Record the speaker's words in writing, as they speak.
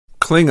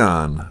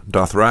Klingon,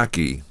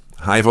 Dothraki,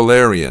 High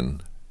Valyrian,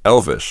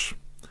 Elvish.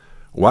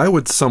 Why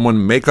would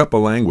someone make up a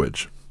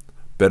language?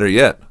 Better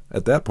yet,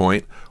 at that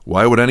point,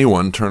 why would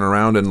anyone turn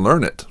around and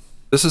learn it?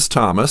 This is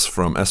Thomas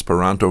from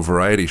Esperanto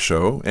Variety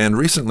show, and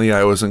recently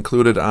I was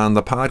included on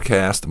the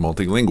podcast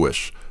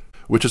Multilinguish,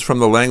 which is from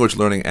the language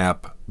learning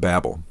app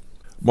Babbel.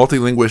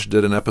 Multilinguish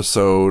did an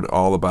episode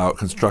all about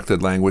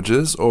constructed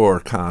languages,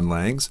 or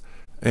Conlangs,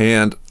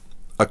 and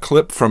a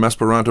clip from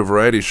Esperanto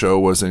Variety show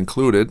was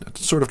included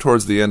sort of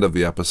towards the end of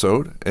the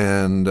episode,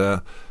 and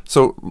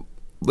so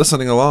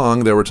listening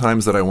along, there were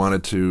times that I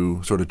wanted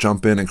to sort of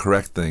jump in and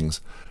correct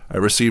things. I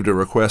received a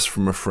request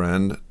from a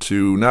friend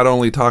to not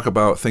only talk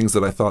about things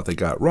that I thought they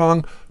got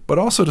wrong, but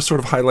also to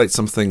sort of highlight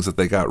some things that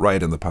they got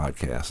right in the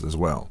podcast as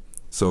well.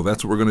 So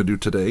that's what we're going to do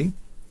today.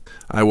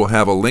 I will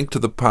have a link to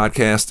the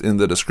podcast in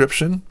the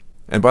description.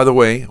 And by the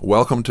way,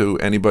 welcome to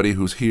anybody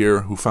who's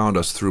here who found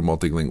us through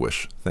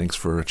Multilinguish. Thanks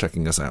for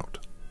checking us out.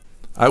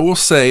 I will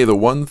say the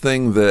one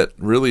thing that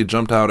really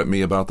jumped out at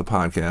me about the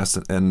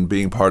podcast and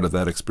being part of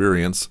that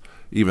experience,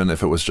 even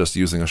if it was just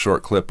using a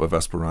short clip of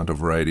Esperanto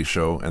Variety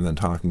show and then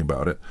talking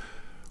about it,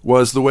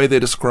 was the way they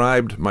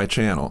described my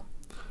channel.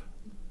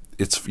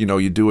 It's, you know,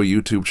 you do a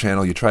YouTube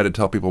channel, you try to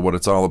tell people what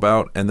it's all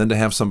about, and then to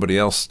have somebody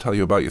else tell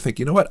you about it, you think,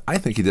 you know what, I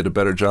think he did a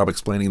better job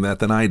explaining that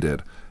than I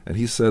did. And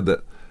he said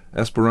that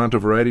Esperanto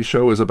Variety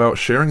show is about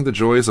sharing the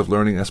joys of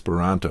learning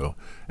Esperanto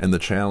and the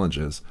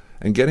challenges,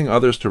 and getting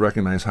others to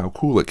recognize how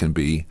cool it can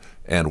be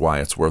and why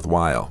it's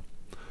worthwhile.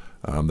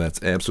 That's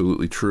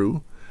absolutely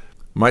true.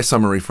 My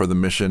summary for the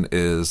mission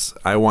is,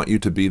 I want you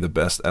to be the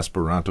best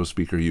Esperanto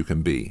speaker you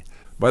can be.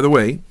 By the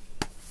way,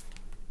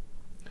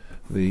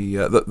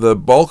 the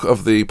bulk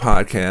of the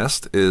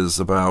podcast is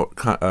about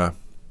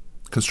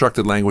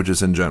constructed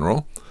languages in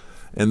general,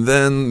 and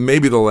then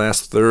maybe the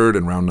last third,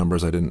 in round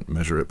numbers I didn't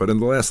measure it, but in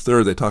the last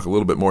third they talk a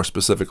little bit more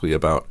specifically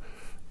about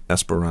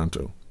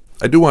Esperanto.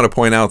 I do want to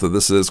point out that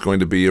this is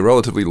going to be a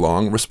relatively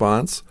long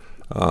response.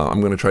 I'm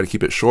going to try to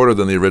keep it shorter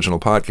than the original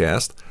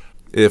podcast.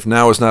 If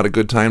now is not a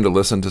good time to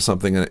listen to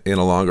something in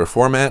a longer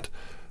format,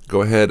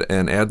 go ahead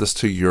and add this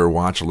to your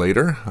watch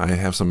later. I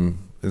have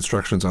some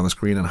instructions on the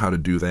screen on how to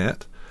do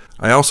that.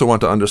 I also want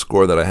to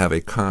underscore that I have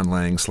a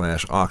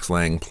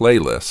Conlang/Auxlang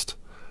playlist.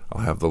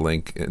 I'll have the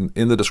link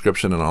in the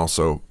description and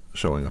also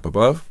showing up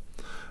above.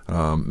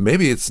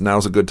 Maybe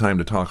now's a good time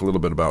to talk a little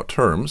bit about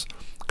terms.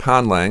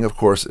 Conlang, of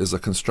course, is a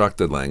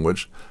constructed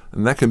language,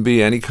 and that can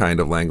be any kind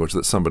of language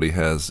that somebody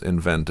has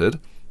invented,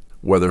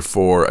 whether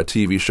for a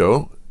TV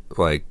show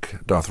like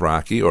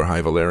Dothraki or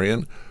High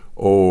Valyrian,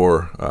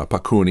 or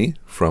Pakuni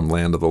from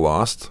Land of the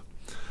Lost,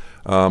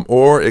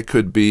 or it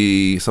could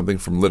be something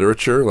from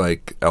literature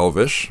like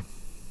Elvish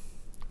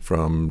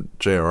from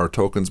J.R.R.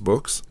 Tolkien's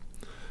books,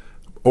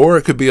 or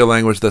it could be a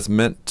language that's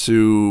meant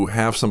to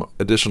have some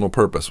additional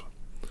purpose.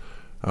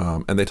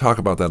 And they talk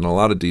about that in a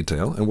lot of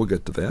detail, and we'll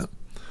get to that.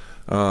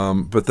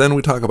 But then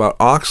we talk about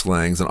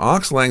auxlangs, and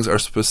auxlangs are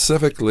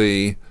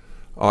specifically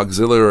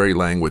auxiliary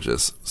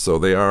languages. So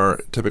they are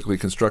typically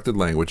constructed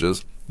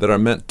languages that are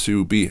meant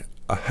to be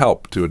a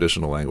help to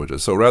additional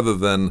languages. So rather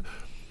than,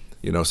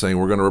 you know, saying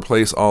we're going to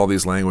replace all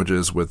these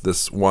languages with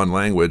this one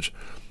language,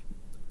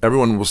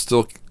 everyone will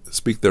still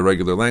speak their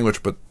regular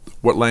language, but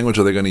what language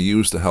are they going to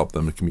use to help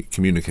them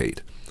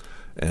communicate?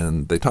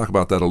 And they talk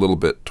about that a little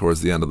bit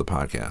towards the end of the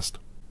podcast.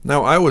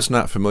 Now, I was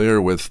not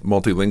familiar with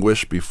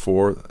Multilinguish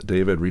before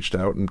David reached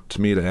out to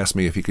me to ask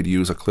me if he could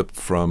use a clip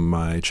from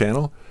my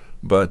channel,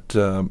 but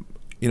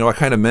you know, I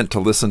kind of meant to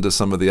listen to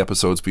some of the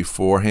episodes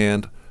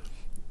beforehand,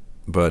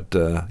 but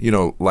you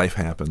know, life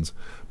happens.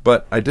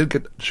 But I did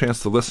get a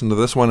chance to listen to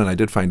this one, and I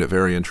did find it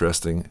very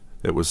interesting.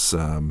 It was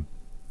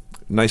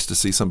nice to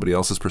see somebody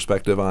else's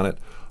perspective on it.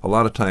 A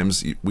lot of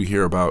times we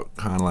hear about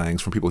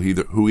conlangs from people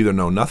who either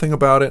know nothing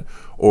about it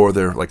or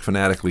they're like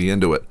fanatically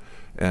into it.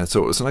 And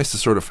so it was nice to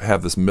sort of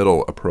have this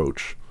middle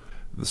approach.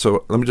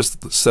 So let me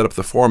just set up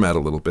the format a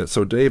little bit.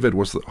 So David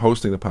was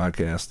hosting the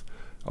podcast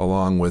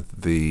along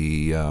with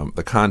the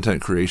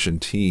content creation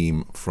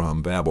team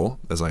from Babbel,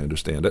 as I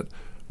understand it,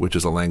 which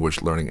is a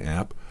language learning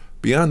app.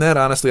 Beyond that,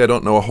 honestly, I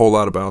don't know a whole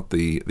lot about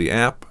the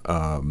app.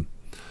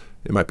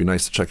 It might be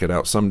nice to check it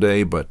out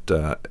someday, but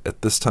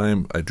at this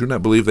time, I do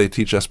not believe they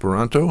teach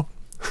Esperanto.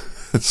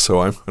 So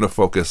I'm going to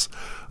focus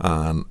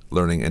on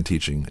learning and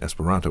teaching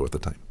Esperanto at the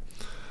time.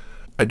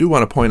 I do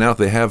want to point out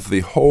they have the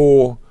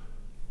whole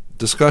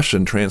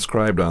discussion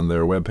transcribed on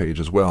their webpage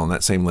as well, and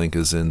that same link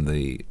is in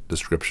the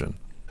description.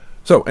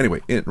 So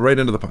anyway, right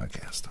into the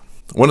podcast.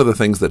 One of the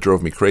things that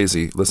drove me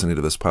crazy listening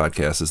to this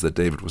podcast is that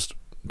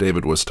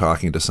David was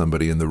talking to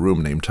somebody in the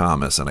room named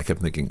Thomas, and I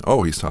kept thinking,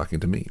 oh, he's talking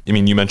to me. I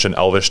mean, you mentioned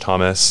Elvish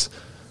Thomas.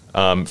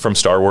 From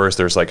Star Wars,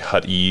 there's like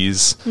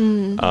Huttese,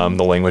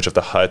 the language of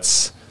the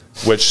Hutts,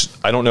 which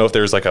I don't know if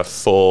there's like a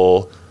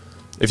full...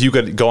 If you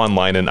could go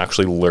online and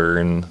actually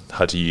learn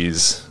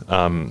Huttese,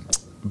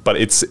 but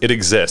it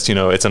exists, you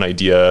know, it's an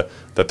idea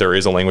that there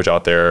is a language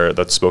out there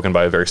that's spoken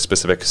by a very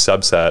specific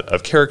subset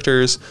of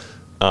characters,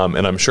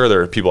 and I'm sure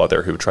there are people out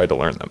there who tried to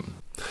learn them.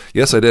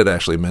 Yes, I did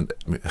actually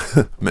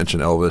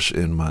mention Elvish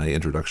in my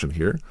introduction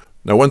here.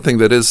 Now, one thing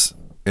that is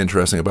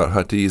interesting about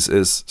Huttese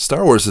is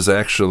Star Wars is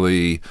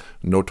actually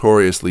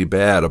notoriously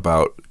bad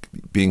about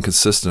being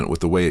consistent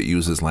with the way it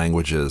uses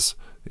languages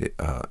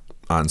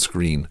on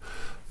screen.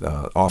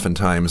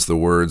 Oftentimes the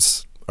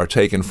words are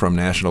taken from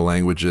national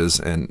languages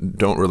and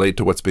don't relate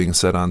to what's being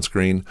said on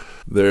screen.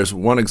 There's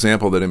one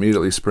example that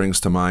immediately springs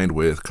to mind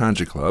with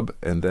Kanji Club,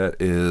 and that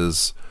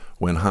is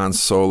when Han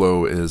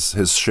Solo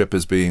his ship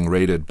is being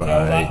raided by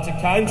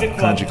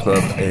Kanji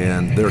Club,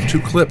 and there are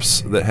two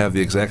clips that have the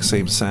exact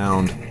same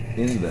sound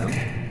in them.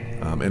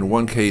 In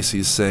one case,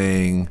 he's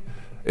saying,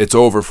 "It's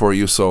over for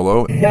you,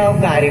 Solo." And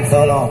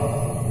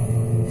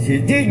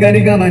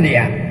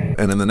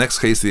in the next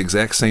case, the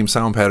exact same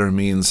sound pattern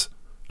means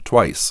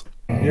twice.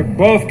 You're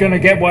both gonna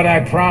get what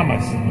I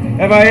promised.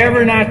 Have I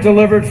ever not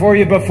delivered for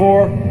you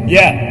before?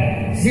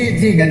 Yeah.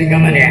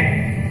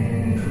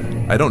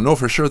 I don't know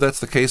for sure that's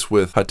the case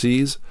with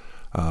Huttese.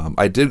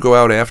 I did go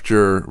out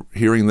after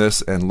hearing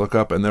this and look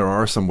up, and there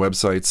are some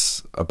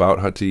websites about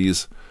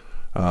Huttese.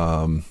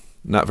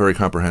 Not very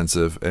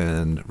comprehensive,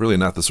 and really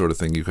not the sort of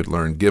thing you could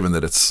learn, given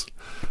that it's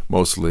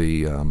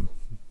mostly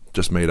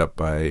just made up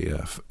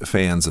by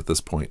fans at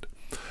this point.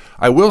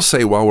 I will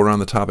say, while we're on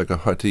the topic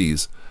of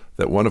Huttese,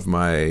 that one of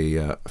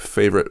my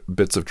favorite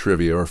bits of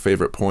trivia or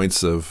favorite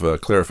points of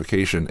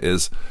clarification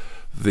is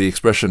the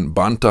expression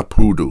 "banta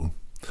pudu,"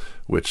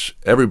 which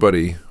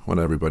everybody, well,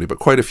 not everybody, but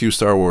quite a few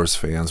Star Wars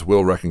fans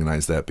will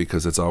recognize that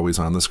because it's always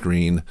on the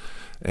screen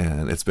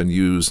and it's been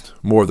used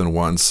more than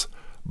once,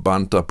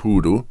 "banta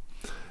pudu."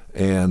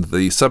 And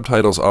the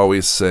subtitles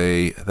always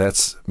say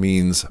that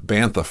means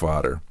bantha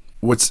fodder.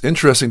 What's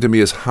interesting to me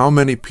is how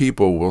many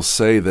people will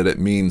say that it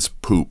means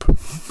poop.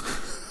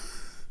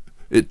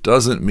 It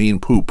doesn't mean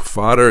poop.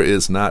 Fodder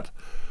is not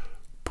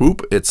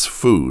poop, it's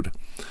food.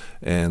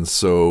 And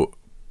so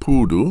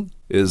pudu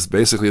is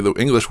basically the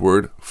English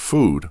word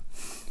food,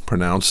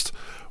 pronounced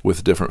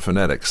with different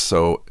phonetics.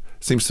 So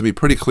it seems to be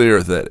pretty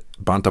clear that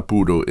banta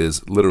pudu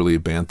is literally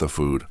bantha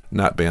food,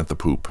 not bantha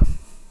poop.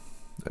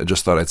 I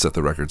just thought I'd set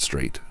the record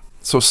straight.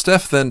 So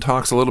Steph then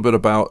talks a little bit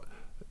about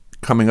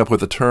coming up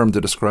with a term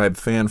to describe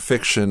fan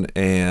fiction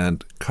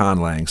and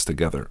conlangs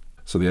together.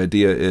 So the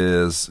idea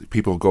is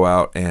people go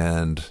out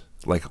and,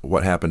 like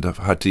what happened to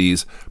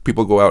Huttese,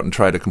 people go out and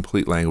try to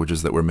complete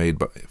languages that were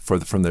made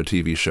from their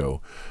TV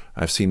show.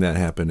 I've seen that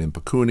happen in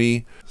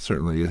Pakuni.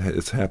 Certainly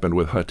it's happened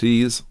with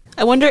Huttese.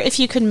 I wonder if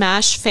you could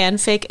mash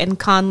fanfic and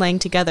conlang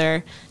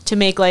together to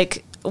make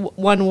like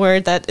one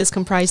word that is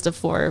comprised of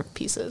 4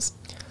 pieces.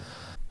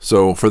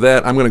 So for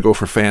that, I'm going to go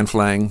for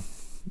fanflang.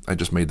 I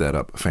just made that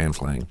up,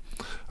 fanflang.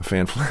 A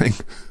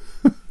fanflang.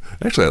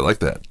 Actually, I like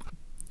that.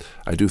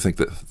 I do think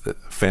that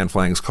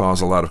fanflangs cause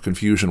a lot of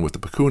confusion with the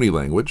Pakuni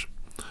language,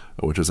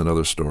 which is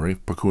another story.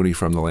 Pakuni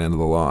from the Land of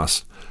the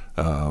Lost.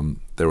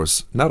 There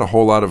was not a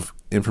whole lot of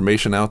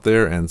information out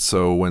there, and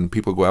so when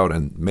people go out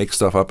and make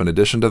stuff up in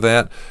addition to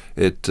that,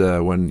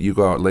 when you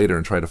go out later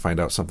and try to find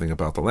out something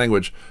about the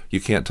language,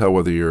 you can't tell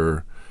whether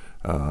you're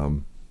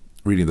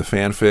reading the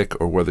fanfic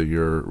or whether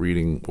you're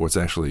reading what's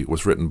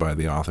written by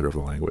the author of the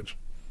language.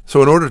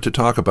 So in order to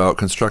talk about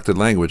constructed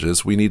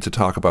languages, we need to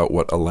talk about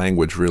what a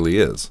language really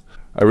is.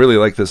 I really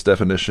like this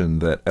definition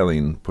that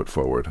Elin put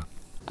forward.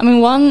 I mean,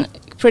 one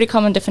pretty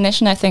common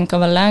definition, I think,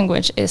 of a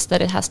language is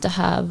that it has to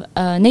have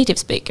native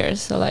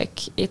speakers. So,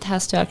 like, it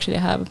has to actually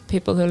have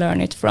people who learn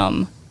it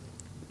from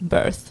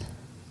birth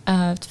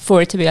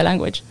for it to be a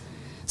language.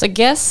 So I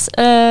guess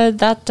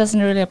that doesn't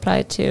really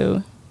apply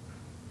to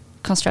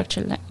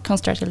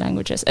constructed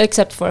languages,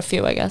 except for a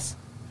few, I guess.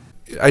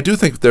 I do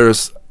think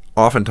there's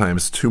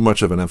oftentimes too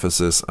much of an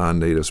emphasis on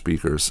native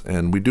speakers,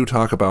 and we do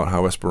talk about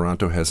how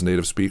Esperanto has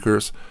native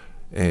speakers,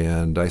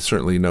 and I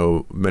certainly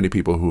know many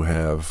people who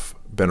have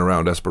been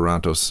around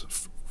Esperanto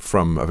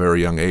from a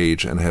very young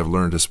age and have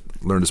learned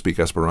to speak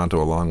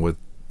Esperanto along with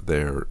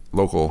their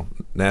local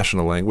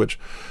national language.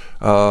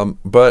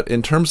 But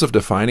in terms of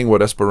defining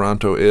what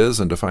Esperanto is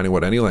and defining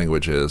what any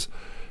language is,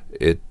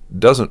 it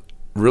doesn't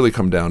really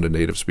come down to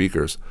native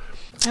speakers.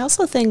 I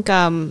also think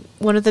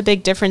one of the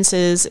big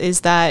differences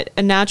is that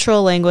a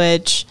natural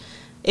language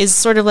is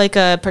sort of like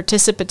a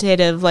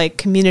participative, like,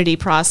 community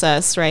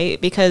process, right?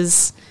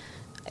 Because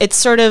it's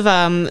sort of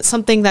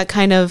something that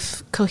kind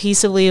of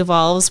cohesively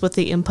evolves with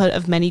the input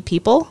of many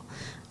people,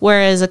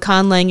 whereas a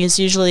conlang is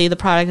usually the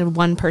product of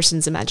one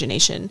person's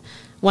imagination.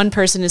 One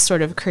person is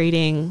sort of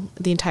creating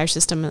the entire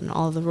system and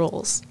all of the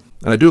rules.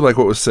 And I do like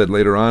what was said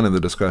later on in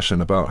the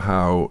discussion about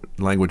how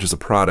language is a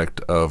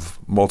product of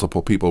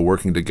multiple people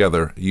working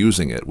together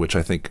using it, which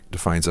I think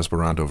defines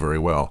Esperanto very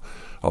well.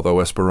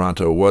 Although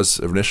Esperanto was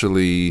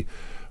initially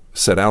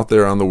set out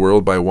there on the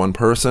world by one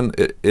person,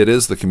 it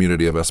is the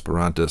community of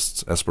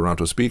Esperantists,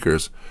 Esperanto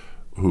speakers,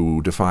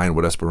 who define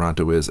what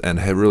Esperanto is and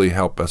have really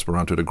helped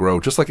Esperanto to grow,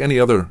 just like any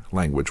other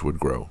language would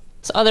grow.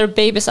 So are there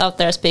babies out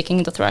there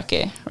speaking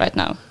Dothraki right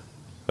now?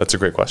 That's a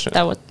great question.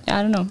 I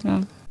don't know.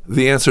 No.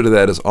 The answer to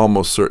that is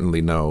almost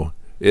certainly no.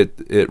 It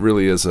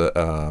really is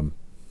a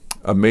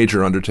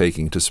major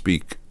undertaking to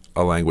speak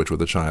a language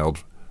with a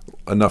child,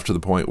 enough to the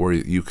point where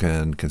you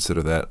can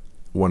consider that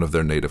one of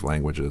their native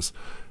languages.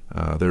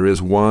 There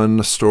is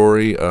one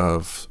story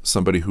of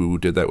somebody who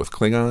did that with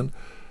Klingon.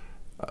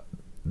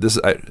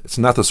 It's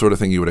not the sort of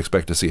thing you would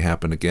expect to see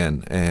happen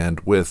again. And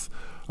with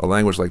a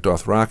language like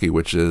Dothraki,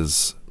 which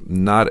is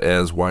not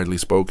as widely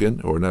spoken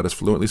or not as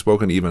fluently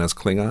spoken even as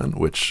Klingon,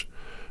 which,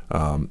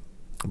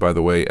 by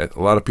the way, a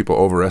lot of people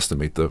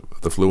overestimate the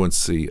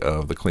fluency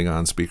of the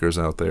Klingon speakers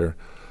out there.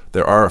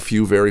 There are a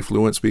few very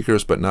fluent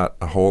speakers, but not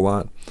a whole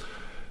lot.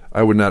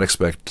 I would not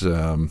expect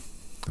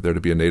there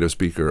to be a native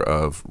speaker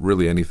of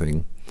really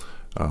anything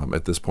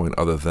at this point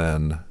other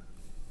than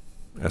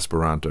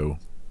Esperanto.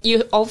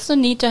 You also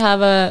need to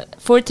have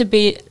for it to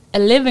be a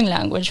living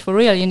language for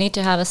real, you need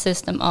to have a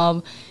system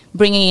of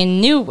bringing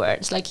in new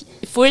words. Like,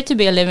 for it to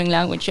be a living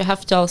language, you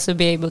have to also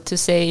be able to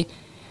say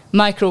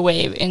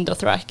microwave in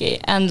Dothraki,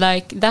 and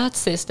like that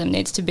system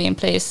needs to be in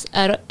place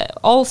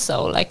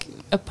also, like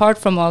apart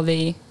from all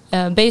the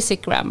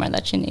basic grammar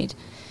that you need.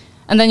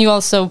 And then you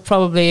also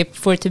probably,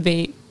 for it to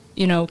be,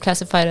 you know,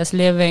 classified as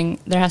living,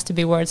 there has to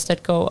be words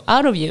that go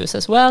out of use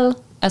as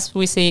well, as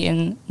we see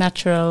in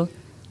natural,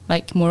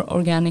 like more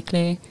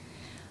organically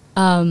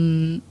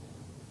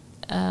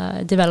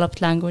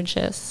developed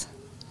languages.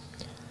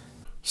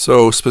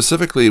 So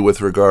specifically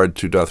with regard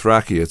to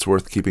Dothraki, it's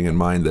worth keeping in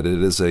mind that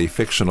it is a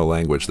fictional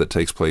language that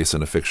takes place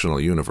in a fictional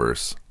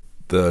universe.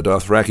 The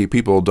Dothraki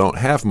people don't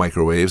have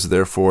microwaves,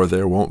 therefore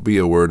there won't be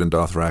a word in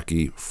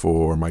Dothraki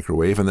for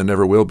microwave, and there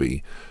never will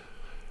be.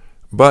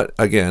 But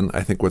again,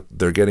 I think what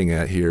they're getting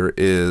at here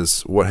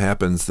is what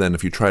happens then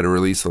if you try to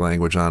release the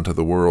language into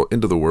the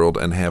world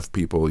and have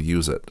people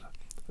use it.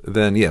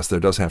 Then yes, there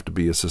does have to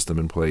be a system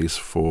in place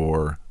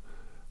for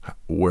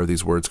where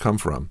these words come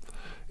from.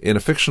 In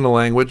a fictional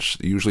language,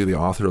 usually the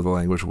author of the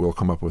language will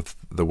come up with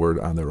the word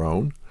on their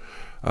own.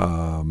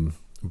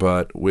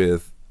 But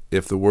if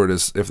it's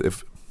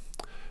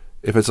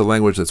a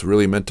language that's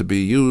really meant to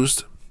be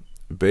used,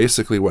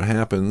 basically what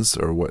happens,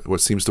 or what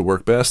seems to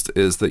work best,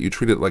 is that you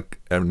treat it like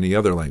any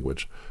other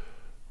language.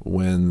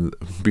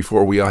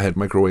 Before we all had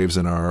microwaves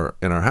in our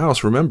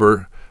house,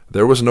 remember,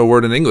 there was no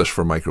word in English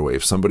for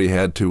microwave. Somebody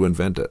had to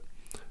invent it.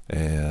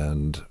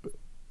 And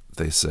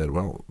they said,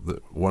 well,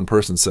 one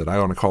person said, I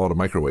want to call it a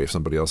microwave.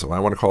 Somebody else said, well,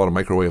 I want to call it a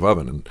microwave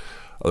oven. And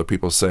other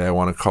people say, I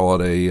want to call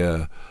it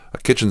a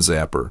kitchen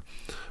zapper.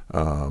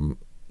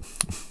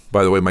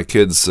 By the way, my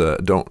kids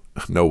don't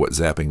know what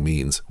zapping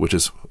means,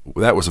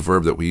 that was a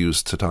verb that we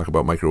used to talk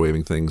about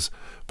microwaving things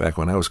back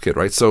when I was a kid,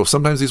 right? So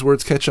sometimes these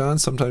words catch on,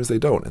 sometimes they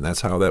don't. And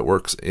that's how that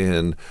works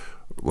in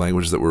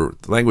languages that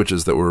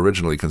were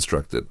originally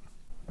constructed.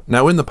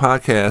 Now, in the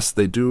podcast,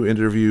 they do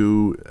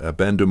interview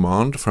Ben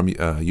Dumond from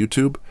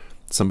YouTube,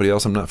 somebody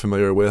else I'm not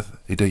familiar with.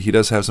 He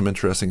does have some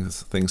interesting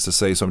things to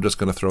say, so I'm just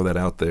going to throw that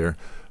out there.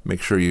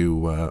 Make sure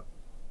you,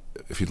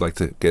 if you'd like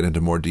to get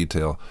into more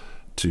detail,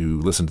 to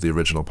listen to the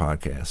original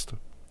podcast.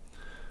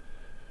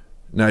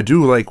 Now, I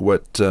do like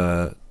what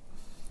the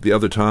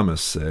other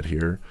Thomas said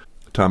here,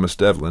 Thomas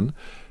Devlin.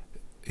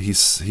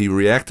 He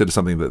reacted to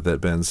something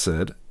that Ben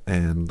said,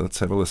 and let's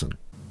have a listen.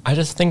 I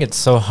just think it's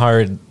so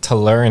hard to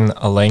learn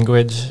a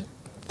language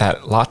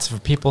that lots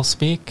of people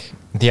speak.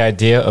 The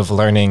idea of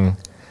learning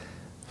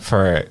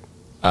for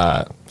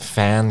a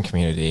fan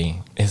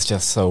community is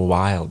just so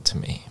wild to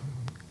me.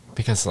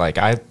 Because, like,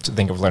 I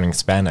think of learning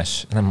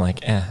Spanish, and I'm like,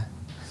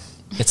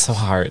 it's so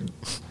hard.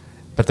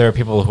 But there are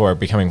people who are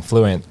becoming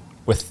fluent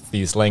with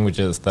these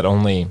languages that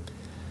only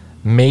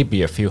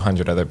maybe a few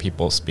hundred other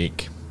people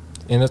speak.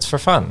 And it's for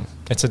fun.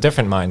 It's a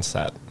different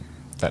mindset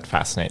that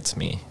fascinates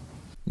me.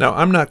 Now,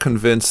 I'm not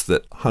convinced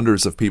that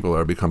hundreds of people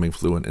are becoming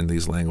fluent in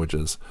these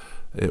languages.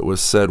 It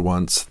was said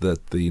once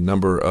that the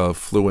number of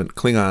fluent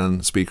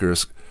Klingon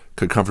speakers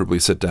could comfortably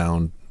sit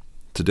down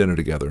to dinner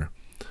together.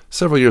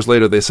 Several years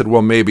later, they said,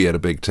 well, maybe at a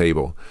big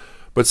table.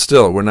 But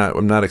still,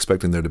 I'm not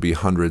expecting there to be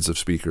hundreds of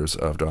speakers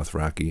of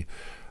Dothraki.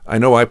 I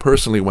know I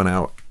personally went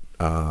out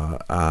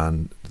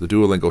on the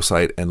Duolingo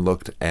site and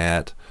looked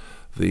at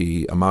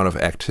the amount of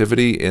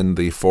activity in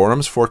the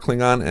forums for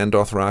Klingon and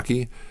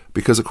Dothraki,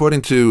 because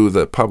according to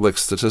the public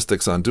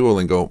statistics on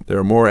Duolingo, there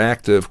are more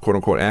active,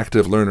 quote-unquote,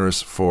 active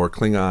learners for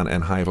Klingon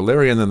and High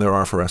Valyrian than there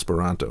are for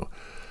Esperanto.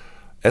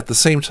 At the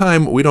same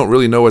time, we don't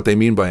really know what they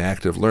mean by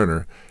active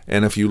learner,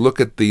 and if you look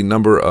at the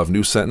number of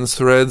new sentence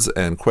threads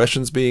and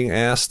questions being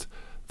asked,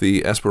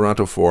 the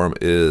Esperanto forum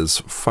is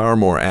far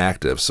more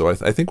active. So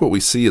I think what we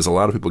see is a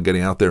lot of people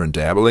getting out there and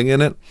dabbling in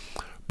it,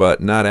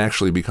 but not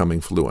actually becoming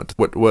fluent.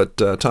 What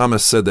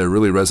Thomas said there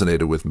really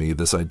resonated with me,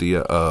 this idea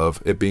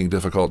of it being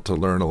difficult to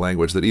learn a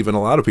language that even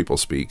a lot of people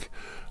speak.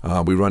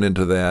 We run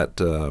into that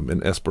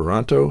in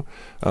Esperanto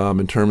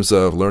in terms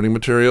of learning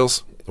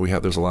materials.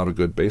 There's a lot of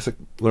good basic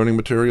learning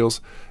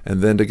materials,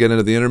 and then to get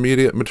into the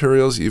intermediate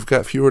materials, you've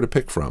got fewer to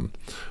pick from,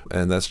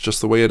 and that's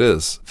just the way it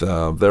is.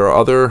 There are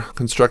other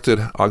constructed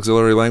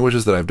auxiliary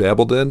languages that I've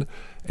dabbled in,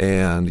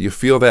 and you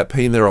feel that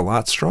pain there a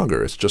lot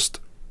stronger.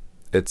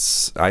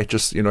 I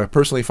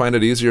personally find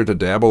it easier to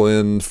dabble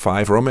in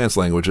 5 Romance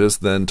languages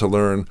than to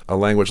learn a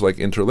language like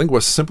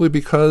Interlinguish, simply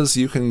because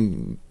you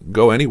can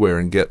go anywhere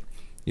and get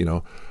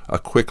a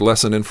quick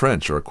lesson in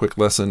French or a quick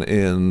lesson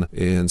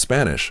in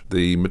Spanish.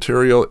 The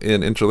material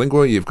in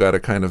Interlingua, you've got to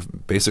kind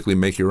of basically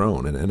make your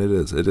own, and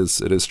it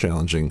is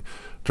challenging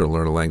to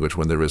learn a language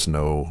when there is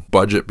no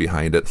budget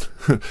behind it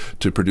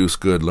to produce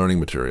good learning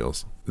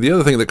materials. The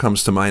other thing that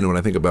comes to mind when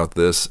I think about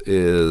this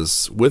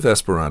is with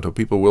Esperanto,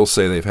 people will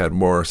say they've had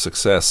more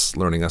success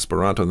learning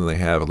Esperanto than they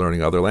have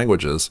learning other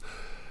languages,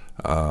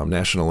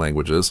 national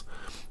languages.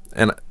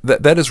 And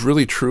that is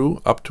really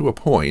true up to a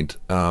point.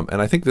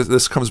 And I think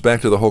this comes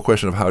back to the whole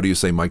question of how do you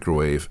say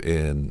microwave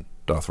in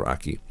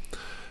Dothraki.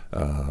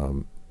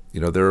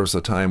 There was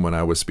a time when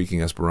I was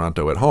speaking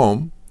Esperanto at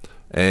home,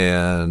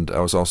 and I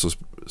was also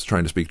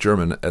trying to speak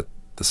German at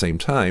the same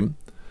time,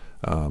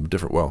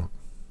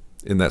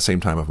 in that same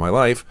time of my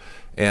life.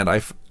 And I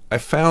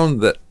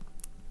found that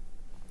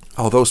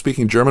although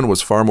speaking German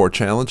was far more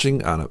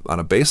challenging on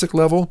a basic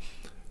level,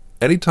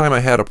 anytime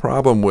I had a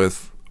problem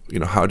with,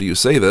 how do you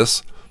say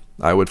this,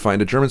 I would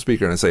find a German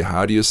speaker and I'd say,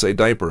 how do you say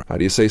diaper? How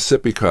do you say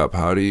sippy cup?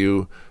 How do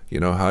you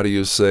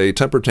say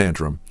temper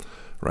tantrum?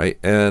 Right?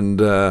 And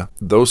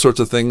those sorts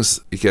of things,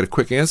 you get a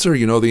quick answer,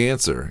 you know the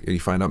answer. And you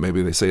find out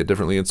maybe they say it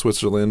differently in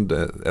Switzerland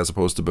as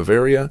opposed to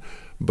Bavaria.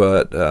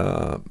 But,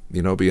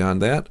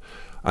 beyond that.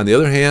 On the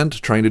other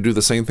hand, trying to do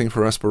the same thing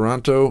for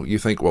Esperanto, you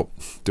think, well,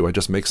 do I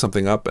just make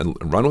something up and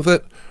run with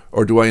it?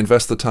 Or do I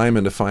invest the time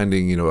into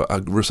finding,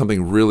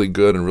 something really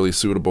good and really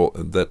suitable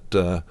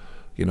that,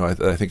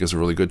 I think is a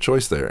really good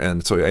choice there.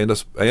 And so I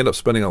end up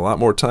spending a lot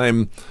more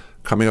time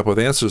coming up with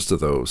answers to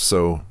those.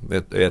 So,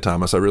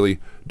 Thomas, I really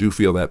do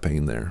feel that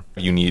pain there.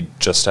 You need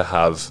just to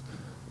have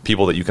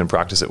people that you can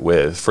practice it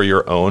with for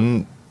your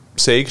own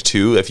sake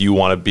too. If you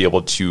want to be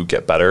able to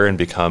get better and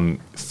become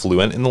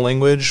fluent in the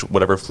language,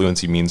 whatever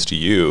fluency means to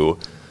you,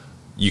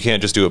 you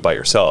can't just do it by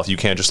yourself. You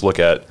can't just look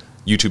at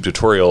YouTube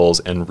tutorials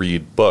and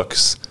read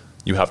books.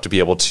 You have to be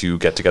able to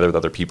get together with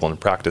other people and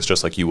practice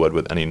just like you would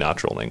with any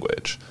natural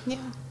language. Yeah.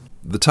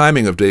 The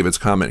timing of David's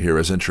comment here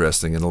is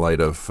interesting in the light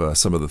of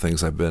some of the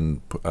things I've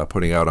been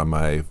putting out on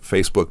my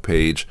Facebook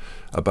page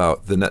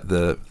about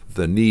the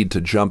need to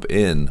jump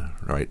in,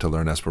 right, to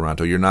learn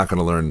Esperanto. You're not going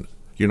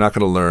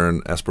to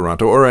learn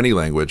Esperanto or any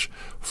language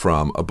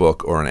from a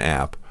book or an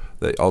app.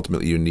 That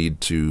ultimately you need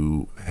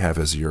to have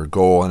as your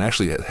goal and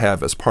actually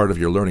have as part of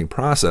your learning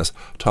process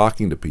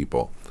talking to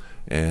people.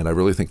 And I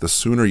really think the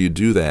sooner you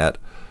do that,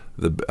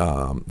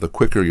 the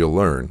quicker you'll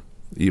learn,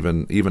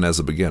 even as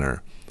a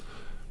beginner.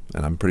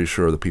 And I'm pretty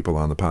sure the people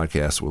on the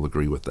podcast will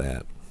agree with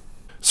that.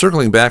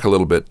 Circling back a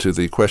little bit to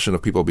the question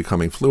of people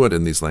becoming fluent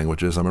in these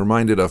languages, I'm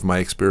reminded of my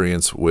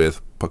experience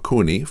with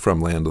Pakuni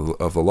from Land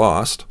of the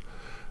Lost.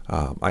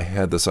 I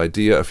had this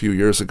idea a few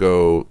years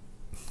ago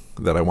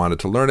that I wanted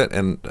to learn it,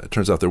 and it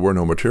turns out there were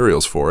no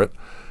materials for it.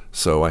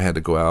 So I had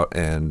to go out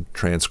and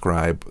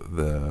transcribe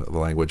the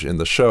language in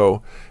the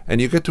show. And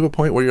you get to a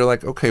point where you're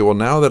like, okay, well,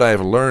 now that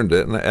I've learned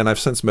it, and I've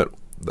since met,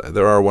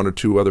 there are one or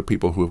two other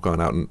people who have gone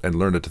out and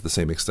learned it to the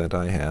same extent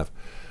I have.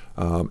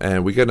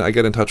 And I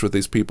get in touch with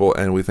these people,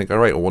 and we think, all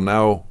right,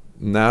 well,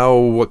 now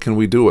what can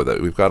we do with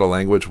it? We've got a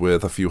language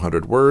with a few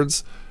hundred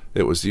words.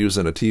 It was used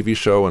in a TV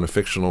show in a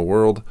fictional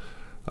world.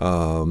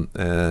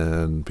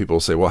 And people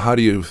say, well, how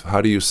do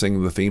you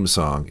sing the theme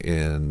song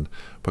in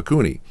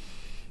Pakuni,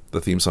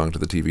 the theme song to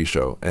the TV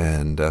show?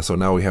 And so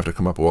now we have to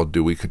come up, well,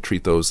 do we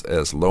treat those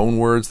as loan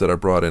words that are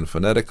brought in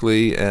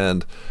phonetically?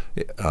 And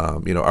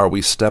are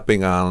we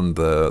stepping on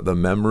the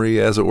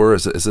memory, as it were?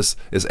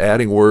 Is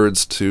adding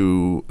words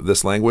to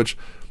this language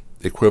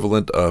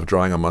equivalent of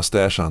drawing a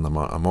mustache on the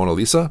Mona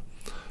Lisa?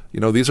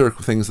 These are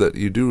things that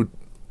you do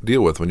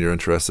deal with when you're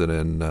interested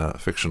in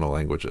fictional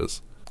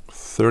languages.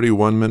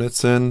 31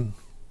 minutes in,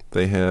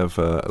 they have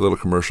a little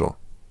commercial.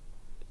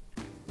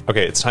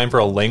 Okay, it's time for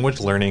a language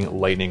learning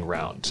lightning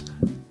round.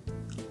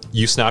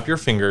 You snap your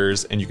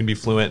fingers and you can be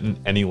fluent in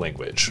any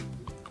language.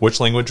 Which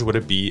language would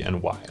it be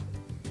and why?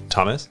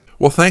 Thomas?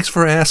 Well, thanks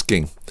for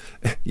asking.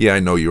 Yeah, I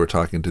know you were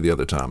talking to the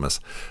other Thomas,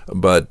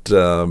 but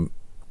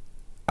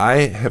I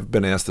have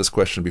been asked this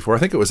question before. I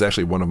think it was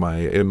actually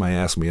in my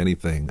Ask Me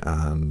Anything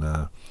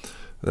that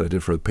I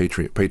did for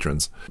the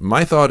patrons.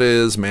 My thought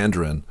is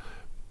Mandarin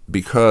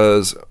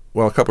because,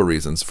 well, a couple of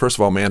reasons. First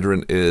of all,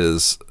 Mandarin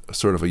is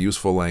sort of a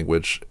useful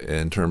language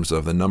in terms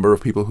of the number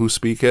of people who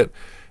speak it.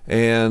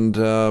 And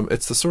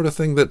it's the sort of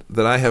thing that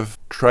I have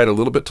tried a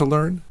little bit to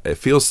learn. It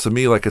feels to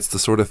me like it's the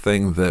sort of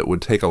thing that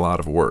would take a lot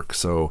of work.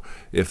 So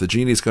if the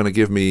genie's going to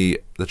give me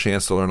the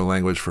chance to learn a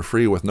language for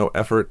free with no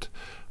effort,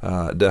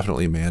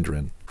 definitely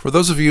Mandarin. For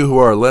those of you who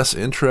are less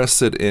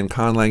interested in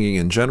conlanging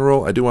in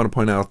general, I do want to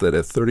point out that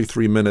at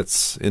 33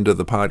 minutes into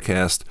the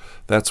podcast,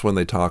 that's when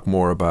they talk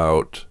more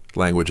about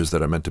languages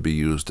that are meant to be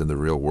used in the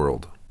real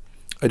world.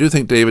 I do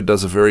think David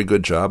does a very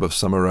good job of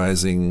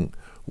summarizing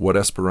what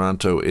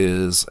Esperanto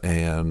is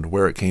and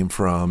where it came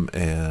from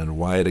and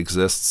why it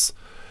exists,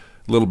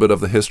 a little bit of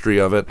the history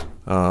of it,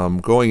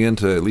 going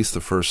into at least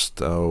the first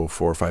 4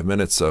 or 5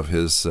 minutes of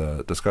his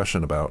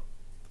discussion about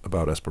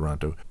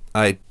Esperanto.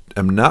 I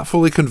am not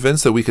fully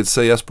convinced that we could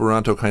say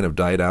Esperanto kind of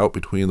died out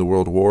between the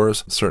world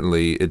wars.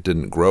 Certainly it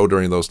didn't grow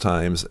during those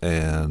times,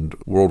 and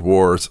world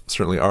wars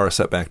certainly are a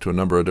setback to a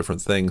number of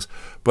different things.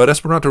 But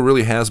Esperanto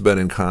really has been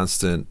in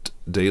constant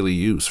daily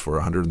use for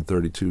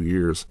 132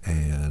 years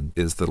and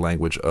is the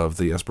language of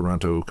the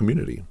Esperanto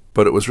community.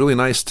 But it was really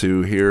nice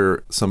to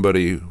hear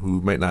somebody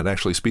who might not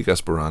actually speak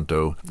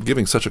Esperanto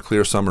giving such a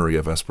clear summary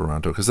of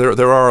Esperanto, because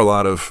there are a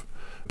lot of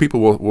people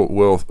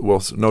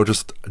will know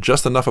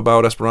just enough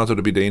about Esperanto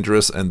to be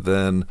dangerous, and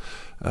then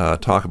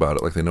talk about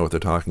it like they know what they're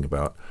talking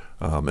about.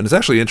 And it's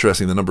actually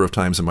interesting the number of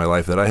times in my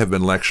life that I have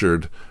been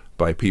lectured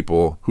by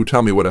people who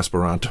tell me what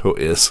Esperanto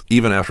is,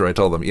 even after I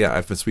tell them, yeah,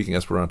 I've been speaking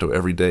Esperanto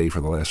every day for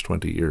the last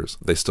 20 years.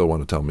 They still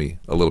want to tell me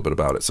a little bit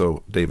about it.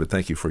 So, David,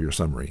 thank you for your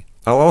summary.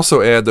 I'll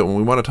also add that when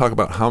we want to talk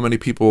about how many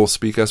people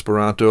speak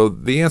Esperanto,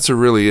 the answer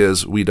really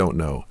is we don't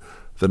know.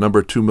 The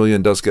number 2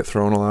 million does get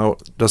thrown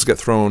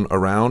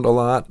around a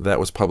lot. That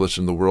was published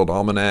in the World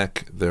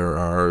Almanac. There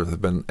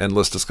have been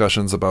endless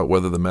discussions about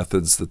whether the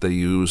methods that they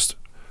used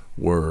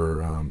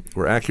were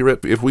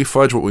accurate. If we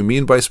fudge what we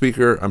mean by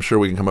speaker, I'm sure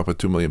we can come up with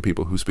 2 million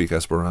people who speak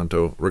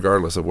Esperanto,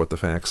 regardless of what the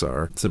facts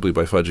are, simply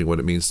by fudging what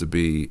it means to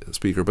be a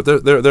speaker. But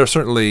there are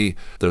certainly,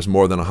 there's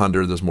more than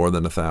 100, there's more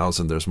than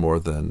 1,000, there's more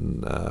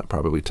than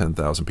probably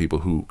 10,000 people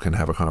who can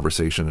have a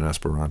conversation in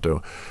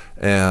Esperanto.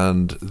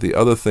 And the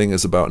other thing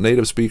is about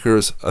native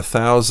speakers,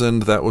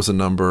 1,000, that was a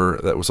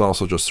number that was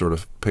also just sort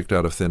of picked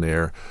out of thin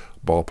air,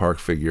 ballpark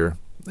figure.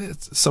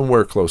 It's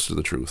somewhere close to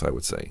the truth, I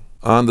would say.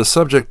 On the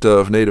subject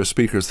of native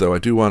speakers, though, I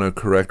do want to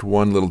correct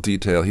one little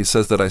detail. He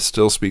says that I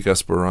still speak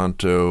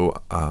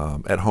Esperanto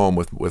at home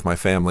with my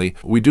family.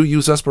 We do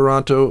use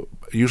Esperanto,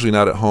 usually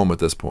not at home at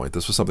this point.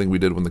 This was something we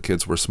did when the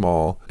kids were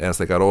small. As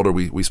they got older,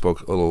 we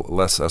spoke a little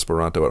less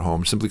Esperanto at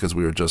home, simply because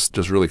we were just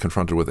really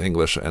confronted with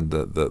English and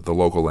the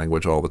local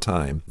language all the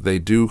time. They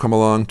do come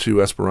along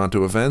to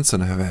Esperanto events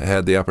and have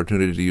had the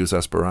opportunity to use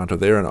Esperanto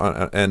there,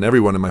 and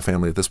everyone in my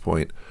family at this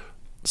point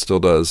still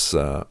does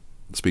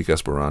speak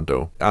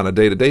Esperanto. On a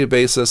day-to-day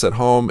basis at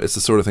home, it's the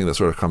sort of thing that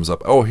sort of comes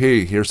up, oh,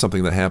 hey, here's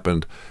something that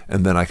happened,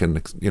 and then I can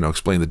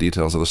explain the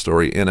details of the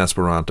story in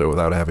Esperanto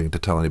without having to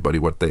tell anybody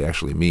what they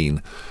actually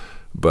mean.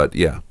 But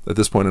yeah, at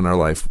this point in our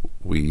life,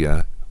 we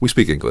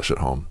speak English at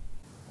home.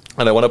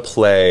 And I want to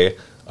play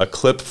a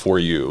clip for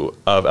you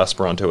of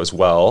Esperanto as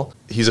well.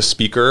 He's a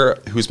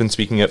speaker who's been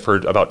speaking it for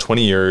about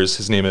 20 years.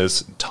 His name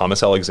is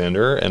Thomas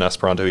Alexander. In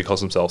Esperanto, he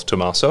calls himself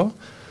Tomaso.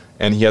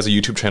 And he has a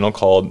YouTube channel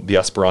called the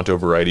Esperanto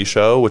Variety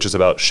Show, which is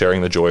about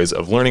sharing the joys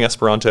of learning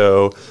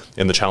Esperanto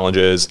and the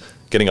challenges,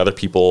 getting other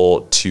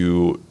people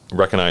to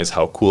recognize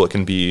how cool it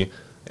can be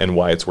and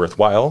why it's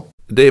worthwhile.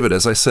 David,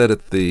 as I said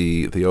at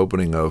the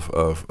opening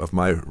of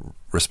my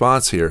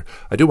response here,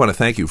 I do want to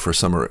thank you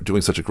for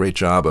doing such a great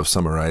job of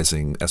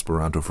summarizing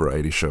Esperanto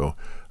Variety Show.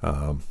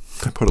 I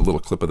put a little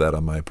clip of that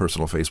on my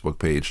personal Facebook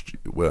page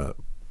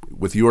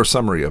with your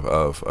summary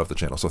of the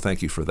channel, so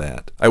thank you for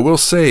that. I will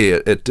say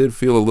it did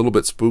feel a little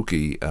bit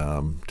spooky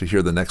to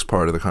hear the next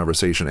part of the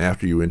conversation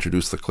after you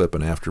introduce the clip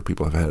and after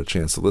people have had a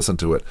chance to listen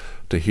to it,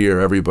 to hear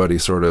everybody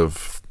sort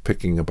of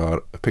picking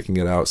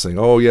it out, saying,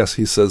 oh yes,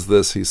 he says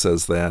this, he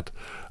says that,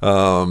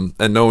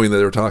 and knowing that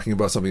they were talking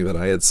about something that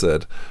I had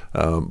said.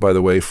 By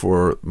the way,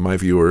 for my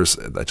viewers,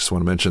 I just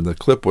want to mention the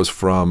clip was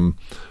from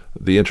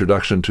the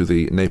introduction to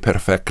the Ne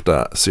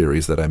Perfecta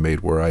series that I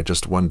made, where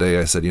one day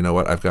I said, you know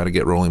what, I've got to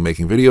get rolling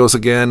making videos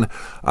again.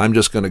 I'm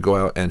just going to go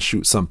out and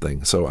shoot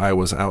something. So I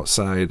was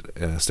outside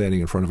standing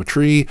in front of a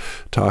tree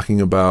talking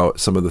about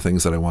some of the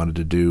things that I wanted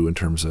to do in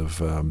terms of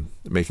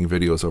making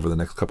videos over the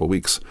next couple of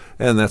weeks.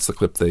 And that's the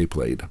clip they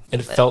played.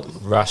 It felt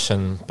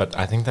Russian, but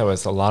I think that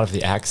was a lot of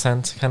the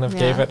accent kind of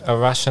gave it a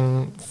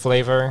Russian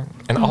flavor.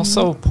 And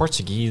also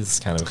Portuguese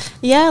kind of.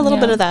 Yeah, a little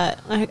bit of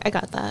that. I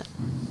got that.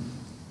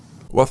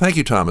 Well, thank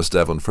you, Thomas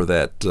Devlin, for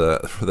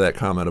that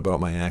comment about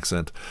my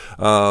accent.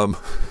 I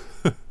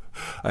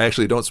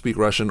actually don't speak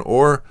Russian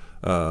or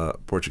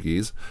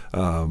Portuguese,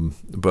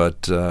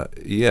 but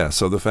yeah.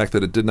 So the fact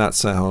that it did not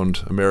sound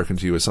American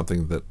to you is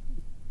something that,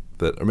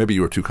 or maybe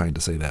you were too kind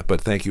to say that.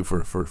 But thank you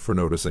for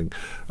noticing.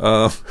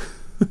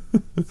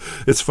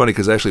 It's funny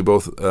because actually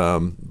both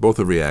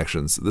the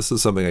reactions. This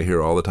is something I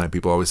hear all the time.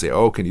 People always say,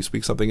 "Oh, can you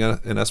speak something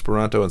in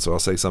Esperanto?" And so I'll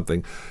say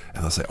something,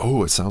 and they'll say,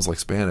 "Oh, it sounds like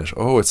Spanish.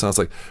 Oh, it sounds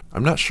like."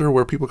 I'm not sure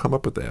where people come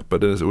up with that,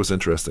 but it was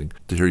interesting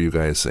to hear you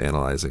guys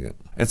analyzing it.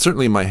 And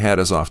certainly my hat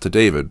is off to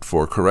David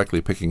for correctly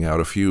picking out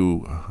a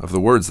few of the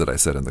words that I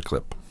said in the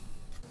clip.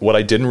 What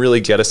I didn't really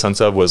get a sense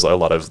of was a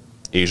lot of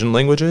Asian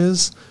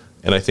languages,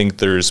 and I think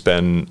there's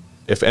been,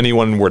 if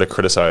anyone were to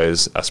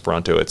criticize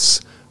Esperanto,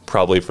 it's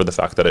probably for the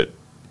fact that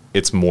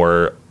it's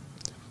more,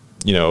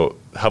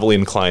 heavily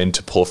inclined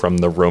to pull from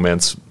the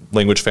Romance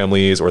language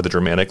families or the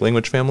Germanic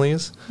language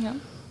families. Yeah.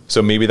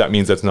 So maybe that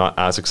means it's not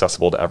as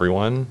accessible to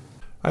everyone.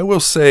 I will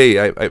say,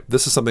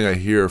 this is something I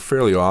hear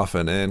fairly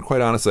often, and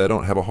quite honestly, I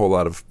don't have a whole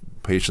lot of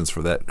patience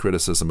for that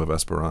criticism of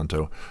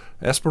Esperanto.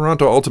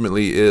 Esperanto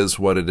ultimately is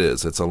what it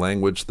is. It's a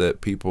language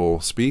that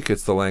people speak.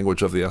 It's the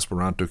language of the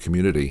Esperanto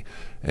community.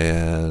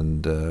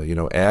 And,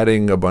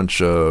 adding a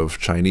bunch of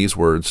Chinese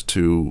words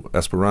to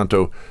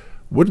Esperanto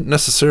wouldn't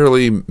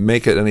necessarily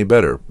make it any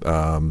better.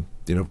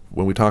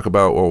 When we talk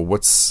about,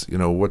 what's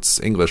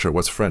English or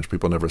what's French,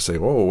 people never say,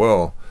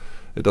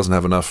 it doesn't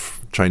have enough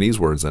Chinese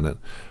words in it.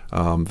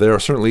 There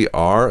certainly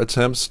are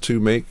attempts to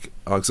make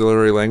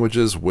auxiliary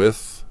languages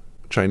with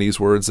Chinese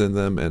words in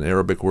them and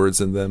Arabic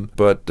words in them,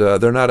 but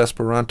they're not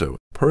Esperanto.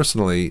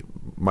 Personally,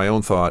 my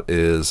own thought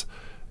is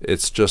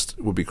it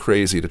would be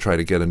crazy to try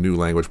to get a new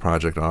language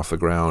project off the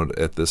ground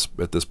at this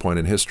point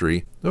in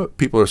history.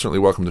 People are certainly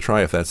welcome to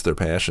try if that's their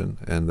passion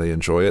and they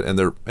enjoy it,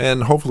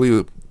 and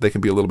hopefully they can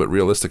be a little bit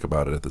realistic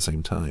about it at the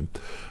same time.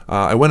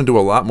 I went into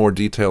a lot more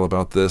detail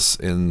about this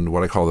in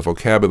what I call the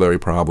vocabulary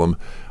problem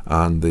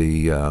on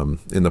the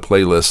in the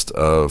playlist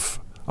of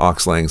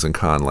Auxlangs and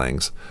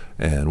Conlangs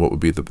and what would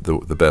be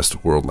the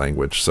best world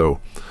language. So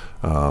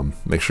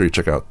make sure you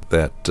check out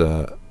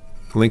that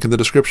link in the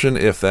description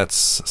if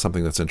that's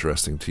something that's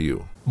interesting to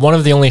you. One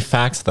of the only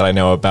facts that I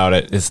know about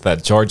it is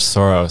that George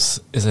Soros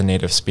is a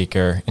native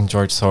speaker, and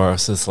George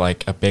Soros is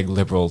like a big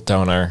liberal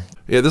donor.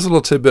 Yeah, this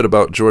little tidbit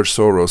about George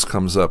Soros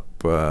comes up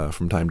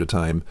from time to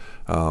time.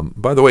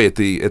 By the way, at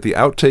the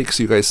outtakes,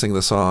 you guys sing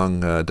the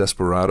song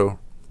Desperado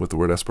with the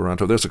word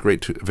Esperanto. There's a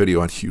great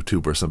video on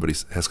YouTube where somebody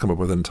has come up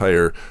with an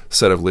entire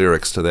set of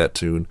lyrics to that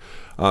tune.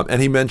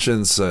 And he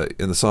mentions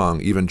in the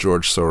song, even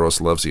George Soros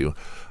loves you.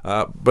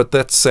 But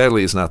that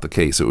sadly is not the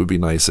case. It would be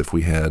nice if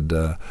we had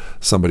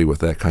somebody with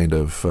that kind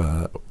of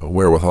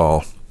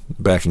wherewithal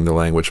backing the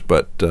language.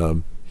 But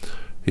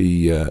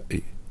he's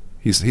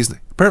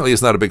apparently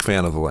not a big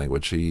fan of the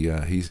language.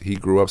 He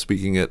grew up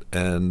speaking it,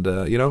 and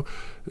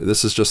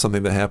this is just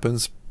something that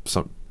happens.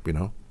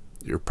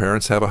 Your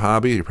parents have a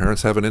hobby, your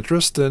parents have an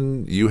interest,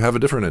 and you have a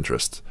different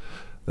interest.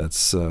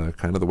 That's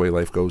kind of the way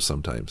life goes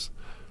sometimes.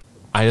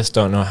 I just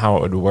don't know how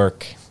it would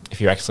work if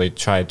you actually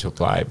tried to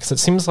apply, because it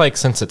seems like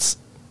since it's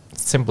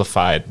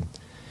simplified,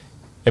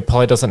 it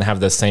probably doesn't have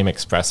the same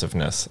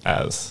expressiveness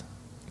as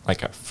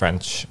like a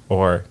French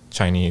or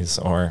Chinese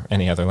or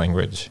any other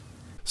language.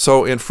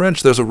 So in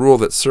French, there's a rule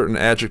that certain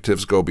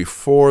adjectives go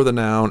before the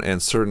noun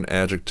and certain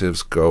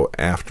adjectives go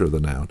after the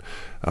noun.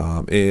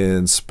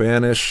 In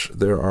Spanish,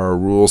 there are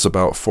rules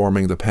about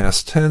forming the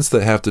past tense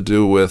that have to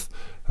do with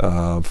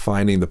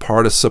finding the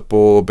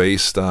participle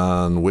based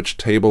on which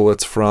table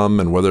it's from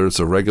and whether it's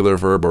a regular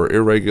verb or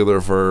irregular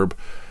verb,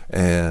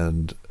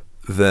 and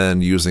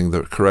then using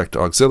the correct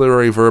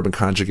auxiliary verb and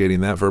conjugating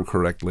that verb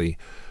correctly.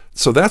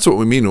 So that's what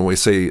we mean when we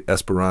say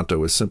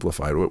Esperanto is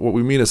simplified. What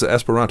we mean is that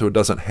Esperanto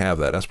doesn't have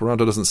that.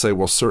 Esperanto doesn't say,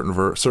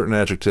 certain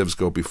adjectives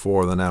go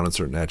before the noun and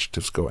certain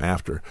adjectives go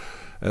after.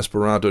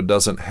 Esperanto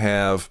doesn't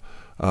have...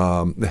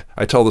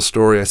 I tell the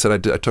story. I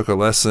said I took a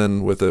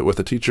lesson with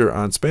a teacher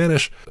on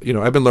Spanish.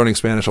 I've been learning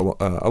Spanish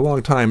a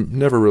long time,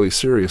 never really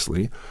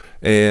seriously.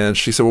 And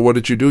she said, "Well, what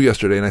did you do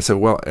yesterday?" And I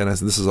said,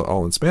 "This is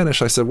all in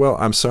Spanish." I said, "Well,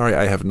 I'm sorry,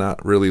 I have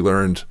not really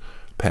learned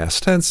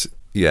past tense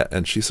yet."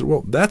 And she said,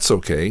 "Well, that's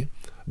okay.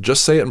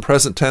 Just say it in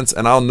present tense,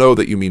 and I'll know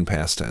that you mean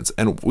past tense."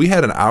 And we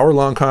had an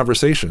hour-long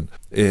conversation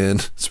in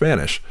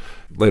Spanish.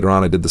 Later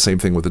on, I did the same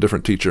thing with a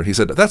different teacher. He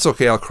said, "That's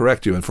okay, I'll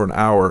correct you." And for an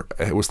hour,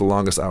 it was the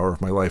longest hour of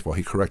my life while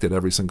he corrected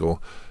every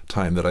single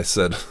time that I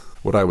said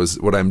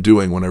what I'm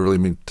doing when I really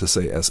mean to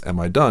say, "Am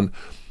I done?"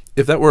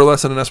 If that were a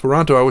lesson in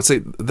Esperanto, I would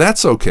say,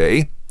 "That's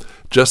okay.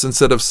 Just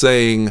instead of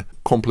saying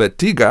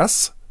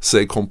completigas,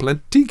 say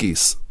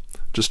completigis."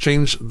 Just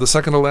change the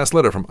second to last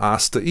letter from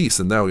as to is,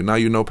 and now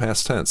you know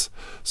past tense.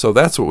 So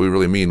that's what we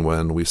really mean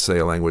when we say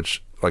a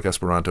language like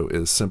Esperanto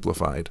is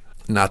simplified,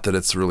 not that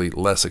it's really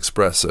less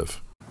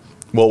expressive.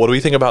 Well, what do we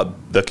think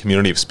about the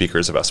community of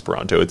speakers of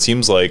Esperanto? It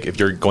seems like if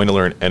you're going to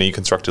learn any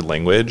constructed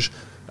language,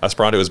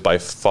 Esperanto is by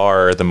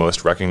far the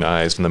most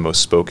recognized and the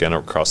most spoken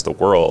across the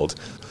world.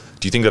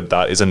 Do you think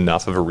that is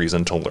enough of a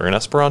reason to learn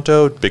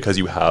Esperanto because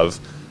you have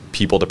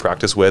people to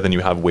practice with and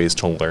you have ways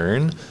to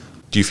learn?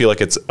 Do you feel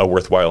like it's a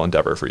worthwhile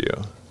endeavor for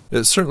you?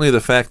 It's certainly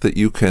the fact that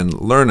you can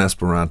learn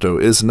Esperanto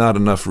is not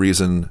enough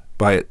reason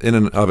in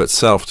and of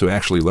itself to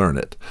actually learn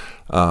it.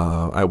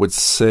 I would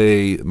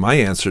say my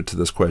answer to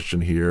this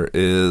question here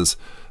is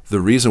the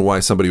reason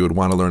why somebody would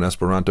want to learn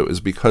Esperanto is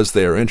because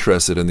they are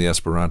interested in the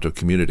Esperanto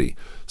community.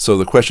 So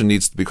the question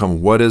needs to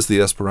become, what is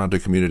the Esperanto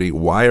community?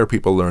 Why are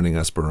people learning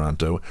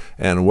Esperanto?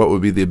 And what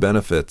would be the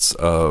benefits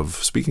of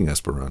speaking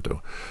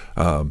Esperanto?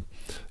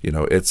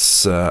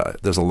 There's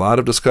a lot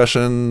of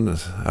discussion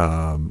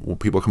when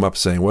people come up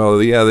saying,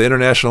 well, yeah, the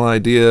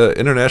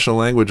international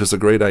language is a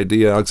great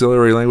idea,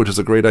 auxiliary language is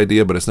a great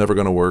idea, but it's never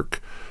going to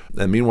work.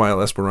 And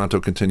meanwhile,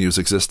 Esperanto continues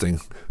existing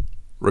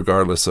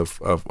regardless of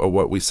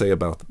what we say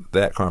about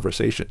that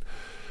conversation.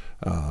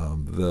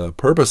 The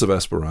purpose of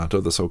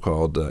Esperanto, the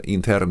so-called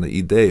interna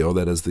ideo,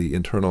 that is the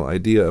internal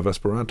idea of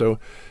Esperanto,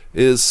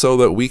 is so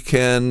that we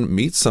can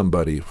meet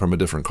somebody from a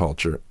different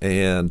culture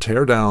and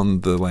tear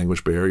down the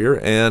language barrier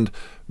and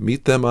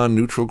meet them on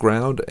neutral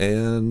ground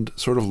and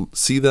sort of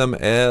see them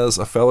as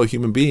a fellow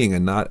human being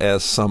and not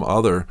as some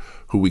other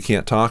who we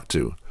can't talk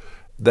to.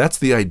 That's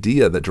the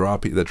idea that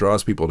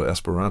draws people to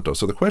Esperanto.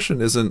 So the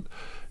question isn't,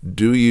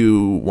 do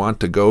you want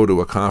to go to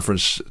a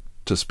conference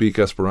to speak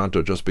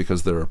Esperanto just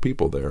because there are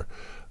people there?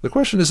 The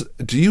question is,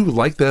 do you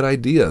like that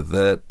idea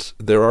that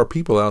there are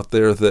people out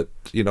there that,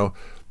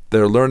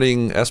 they're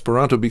learning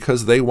Esperanto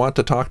because they want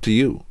to talk to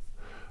you?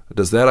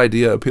 Does that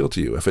idea appeal to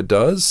you? If it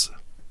does,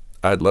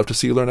 I'd love to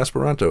see you learn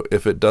Esperanto.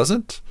 If it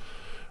doesn't,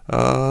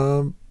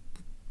 learn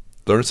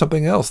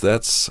something else.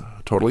 That's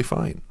totally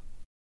fine.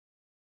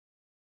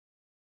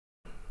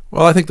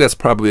 Well, I think that's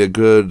probably a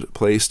good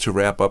place to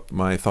wrap up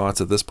my thoughts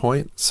at this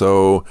point.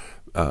 So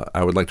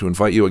I would like to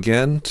invite you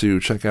again to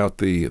check out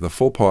the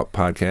full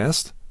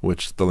podcast,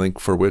 which the link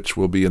for which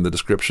will be in the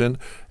description.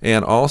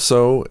 And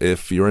also,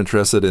 if you're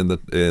interested in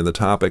the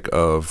topic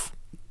of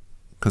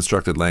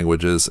constructed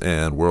languages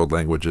and world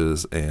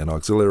languages and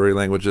auxiliary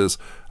languages,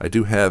 I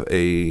do have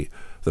the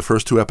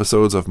first 2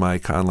 episodes of my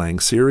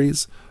Conlang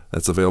series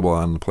that's available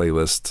on the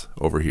playlist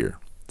over here.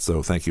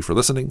 So thank you for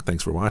listening.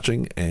 Thanks for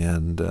watching,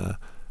 and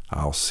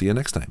I'll see you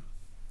next time.